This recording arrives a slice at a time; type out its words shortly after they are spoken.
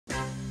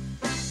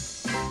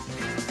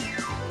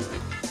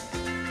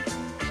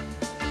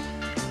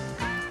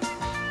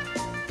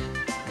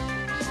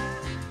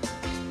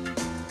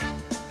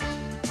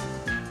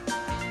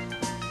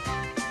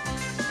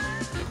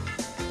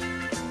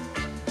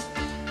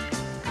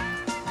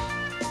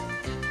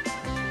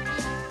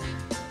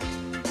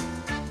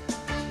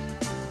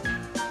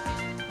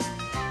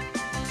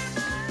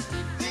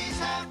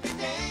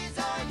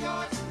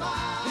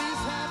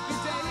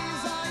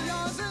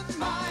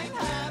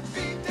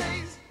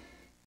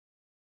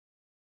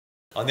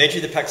I need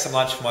you to pack some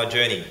lunch for my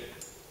journey.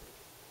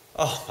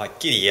 Oh, my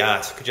giddy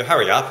aunt, could you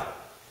hurry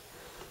up?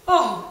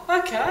 Oh,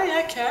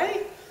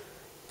 okay.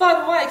 By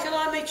the way, can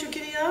I meet your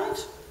giddy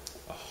aunt?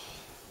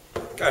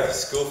 Go to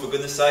school, for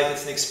goodness sake,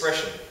 it's an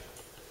expression.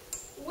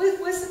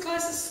 Where's the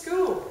closest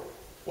school?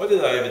 What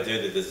did I ever do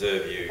to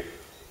deserve you?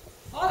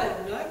 I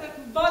don't know,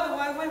 but by the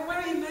way, where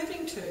are you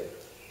moving to?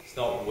 It's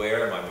not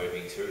where am I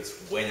moving to, it's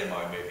when am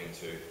I moving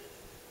to.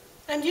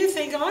 And you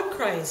think I'm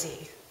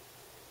crazy.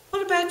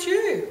 What about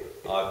you?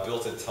 I've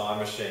built a time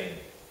machine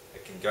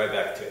that can go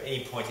back to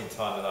any point in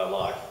time that I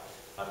like.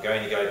 I'm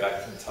going to go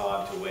back in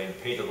time to when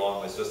Peter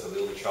Long was just a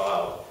little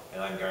child,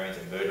 and I'm going to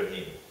murder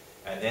him.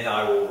 And then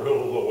I will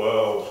rule the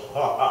world.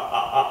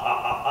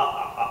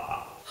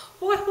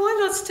 Why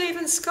not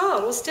Stephen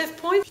Scott or Steph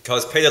Point?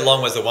 Because Peter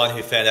Long was the one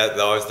who found out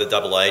that I was the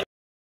double agent.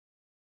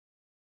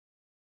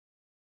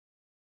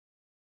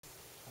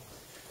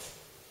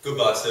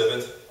 Goodbye,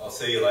 servant. I'll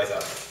see you later.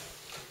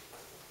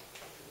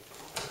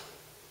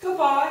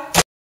 Goodbye.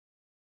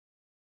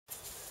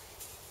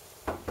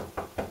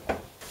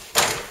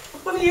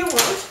 What do you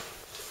want?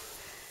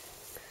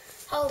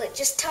 Hold it,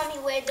 just tell me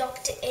where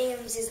Dr.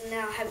 Eames is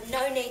now. I have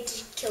no need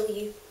to kill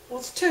you. Well,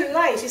 it's too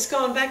late. He's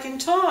gone back in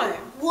time.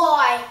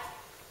 Why?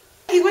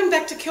 He went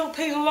back to kill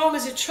Peter Long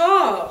as a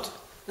child.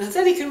 And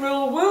then he can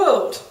rule the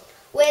world.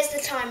 Where's the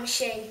time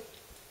machine?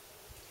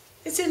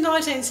 It's in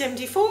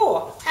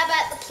 1974. How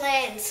about the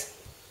plans?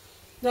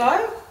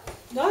 No,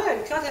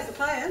 you can't have the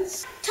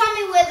plans. Tell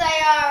me where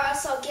they are or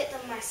else I'll get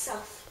them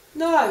myself.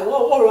 No,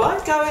 well, all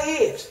right, go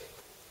ahead.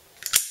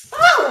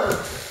 Oh,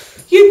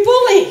 you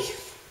bully!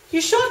 You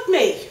shot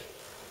me.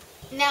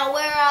 Now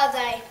where are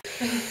they?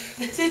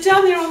 They're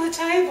down there on the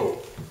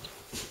table.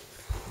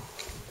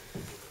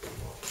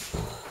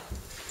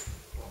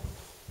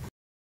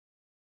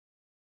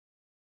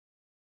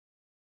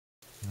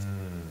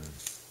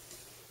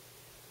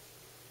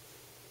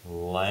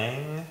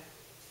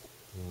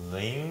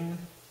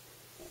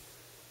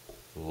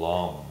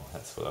 Long.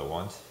 That's what I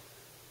want.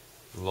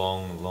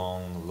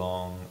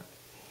 Long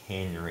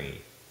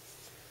Henry.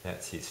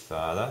 That's his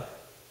father.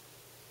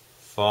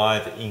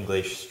 5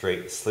 English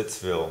Street,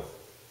 Slitsville.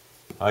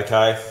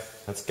 Okay,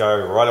 let's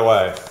go right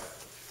away.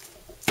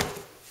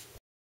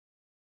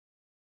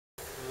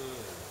 I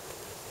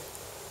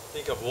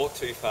think I've walked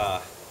too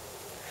far.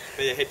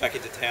 Better head back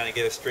into town and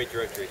get a street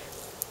directory.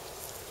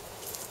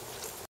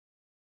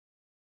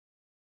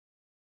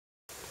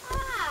 I'm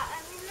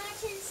in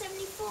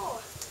 1974.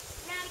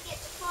 Now to get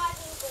to 5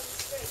 England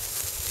Street.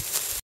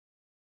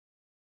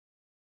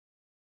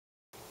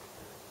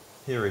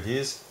 Here it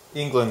is,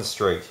 England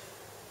Street.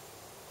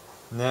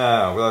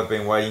 Now, what I've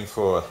been waiting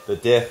for, the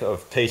death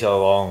of Peter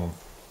Long.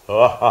 That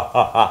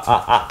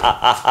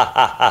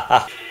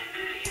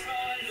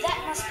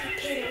must be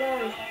Peter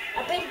Long. I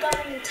better go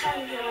in and tell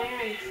him who I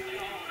am.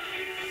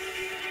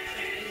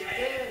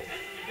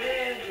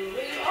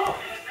 Oh,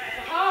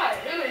 hi,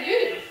 who are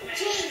you?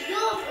 Gee,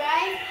 you're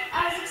brave. I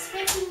was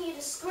expecting you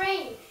to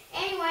scream.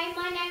 Anyway,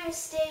 my name is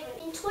Stephen.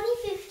 In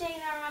 2015,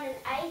 I run an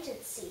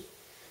agency.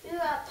 You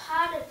are a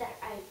part of that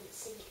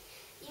agency.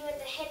 You are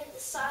the head of the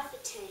cipher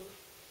team.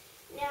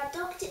 Now,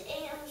 Dr.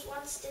 Eames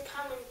wants to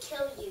come and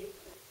kill you.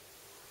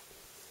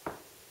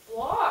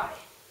 Why?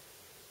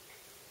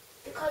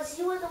 Because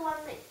you are the one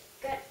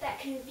that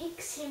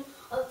convicts him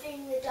of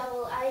being the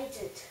double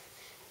agent.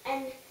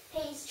 And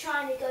he's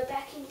trying to go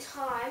back in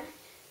time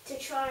to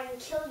try and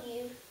kill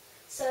you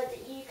so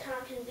that you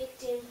can't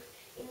convict him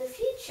in the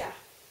future.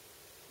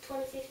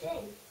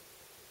 2015.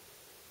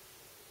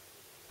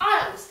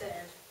 I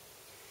understand.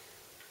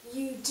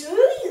 You do?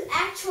 You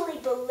actually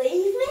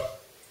believe me?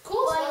 Of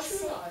course, Well, why you should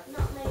see, I?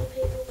 not many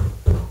people.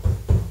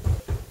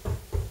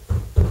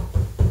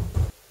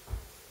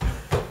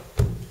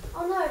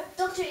 Oh no,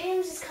 Dr.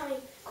 Eames is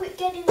coming. Quick,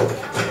 get in the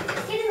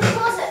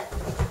closet.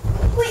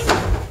 Quick.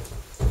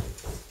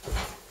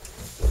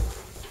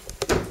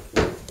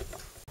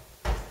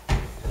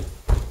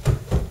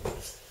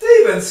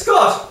 Stephen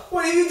Scott,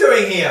 what are you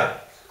doing here?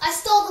 I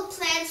stole the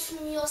plans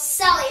from your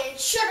Sally and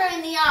shot her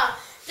in the arm.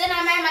 Then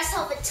I made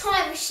myself a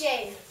time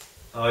machine.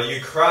 Oh,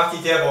 you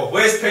crafty devil.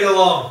 Where's Peter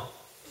Long?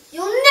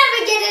 You'll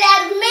never get it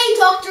out of me,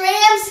 Dr.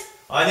 Eames.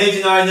 I need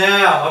to know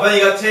now. I've only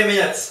got 10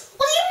 minutes.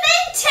 What do you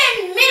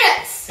mean 10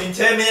 minutes? In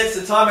 10 minutes,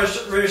 the time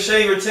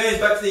machine returns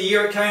back to the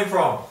year it came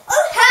from.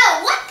 Oh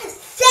hell, what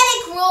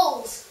pathetic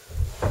rules.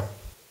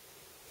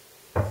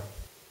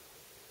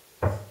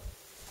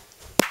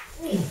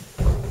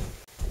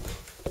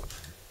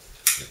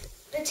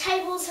 The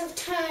tables have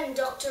turned,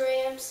 Dr.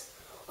 Eames.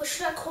 Or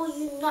should I call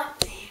you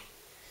Nightmare?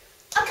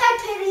 Okay,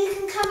 Peter, you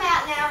can come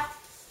out now.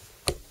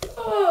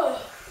 Oh.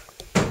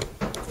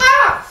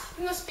 Ah!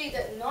 You must be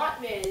that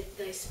nightmare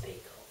they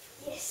speak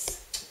of.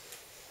 Yes,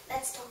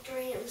 that's Dr.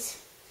 Eames.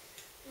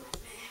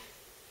 Nightmare.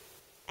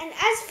 And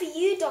as for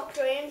you,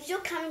 Dr. Eames, you're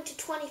coming to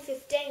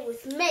 2015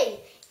 with me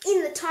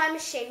in the time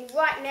machine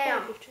right now.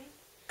 2015?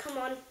 Come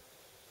on.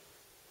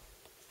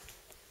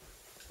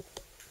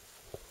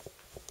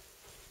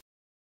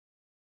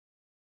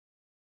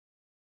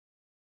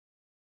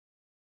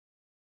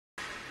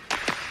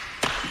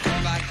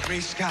 gray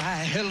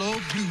sky, hello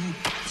blue.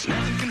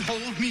 Nothing can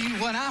hold me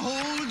when I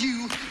hold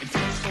you. It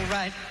feels so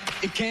right,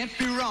 it can't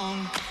be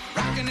wrong.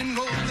 Rocking and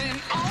rolling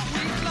all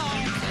week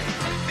long.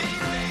 These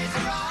days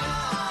are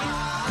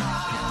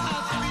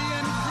all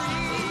being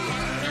free.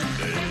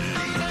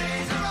 These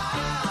days are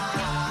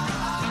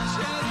all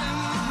children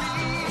with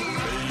me.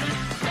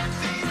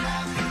 These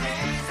happy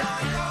days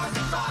are yours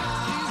and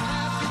mine. These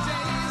happy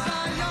days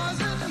are yours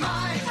and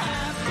mine.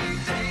 Happy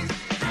days.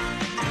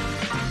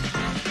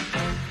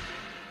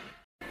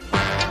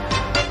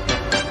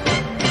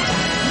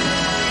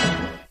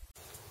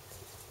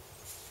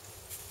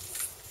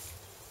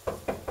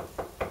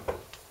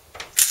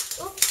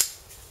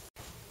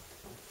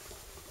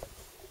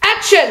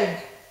 Action!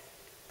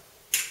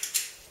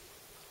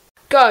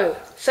 Go.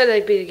 Say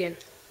that beat again.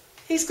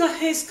 He's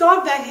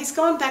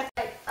gone back.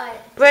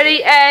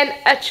 Ready and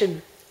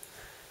action.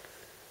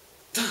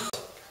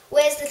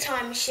 Where's the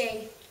time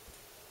machine?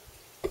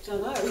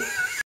 Don't know.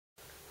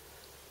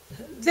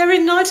 They're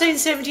in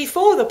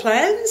 1974, the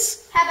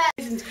plans. How about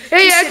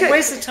He Yeah, said, okay.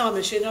 where's the time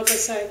machine? I'm going to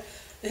say,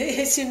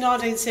 it's in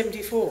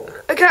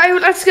 1974. Okay,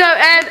 let's go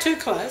and Too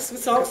close,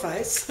 with old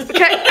face.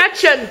 okay,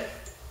 action.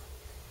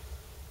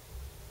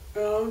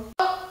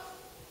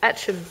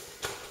 Action.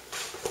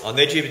 I'll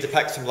need you to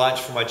pack some lunch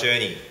for my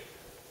journey.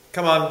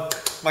 Come on,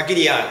 my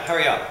giddy aunt,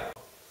 hurry up.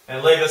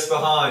 And leave us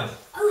behind.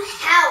 oh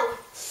hell?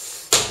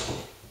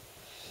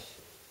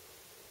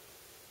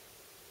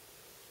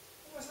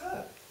 What was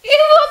that?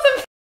 It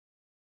wasn't.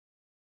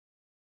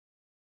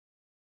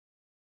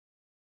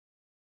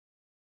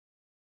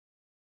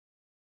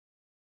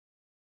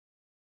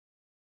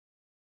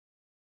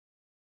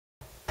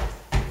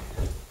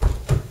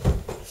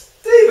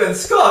 Stephen,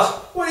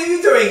 Scott, what are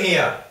you doing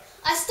here?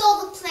 I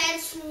stole the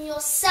plans from your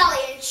Sally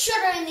and shot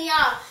her in the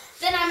arm.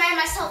 Then I made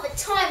myself a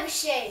time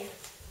machine.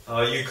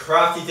 Oh, you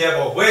crafty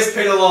devil. Where's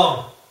Peter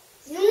Long?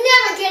 You'll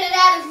never get it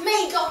out of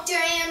me, Dr.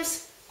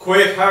 Ames.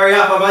 Quick, hurry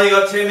up, I've only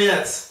got 10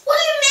 minutes. What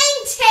do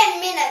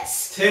you mean 10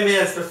 minutes? 10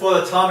 minutes before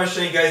the time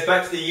machine goes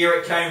back to the year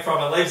it came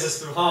from and leaves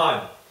us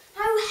behind.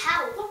 Oh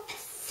hell, what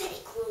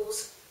pathetic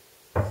rules.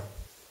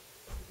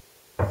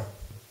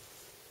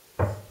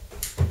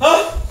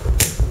 Huh?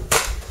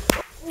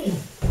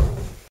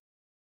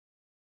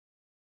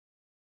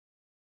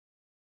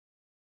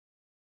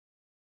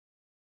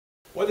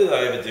 What did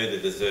I ever do to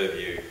deserve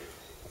you?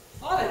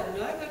 I don't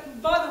know,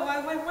 but by the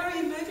way, where are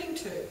you moving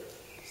to?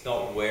 It's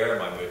not where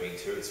am I moving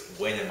to, it's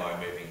when am I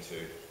moving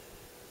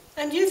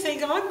to. And you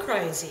think I'm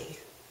crazy.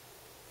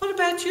 What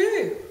about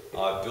you?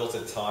 I've built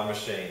a time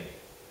machine.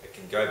 It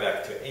can go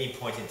back to any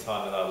point in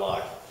time that I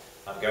like.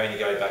 I'm going to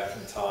go back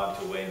in time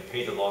to when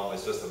Peter Long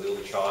was just a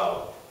little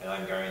child and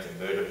I'm going to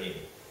murder him.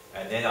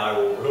 And then I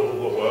will rule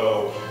the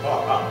world.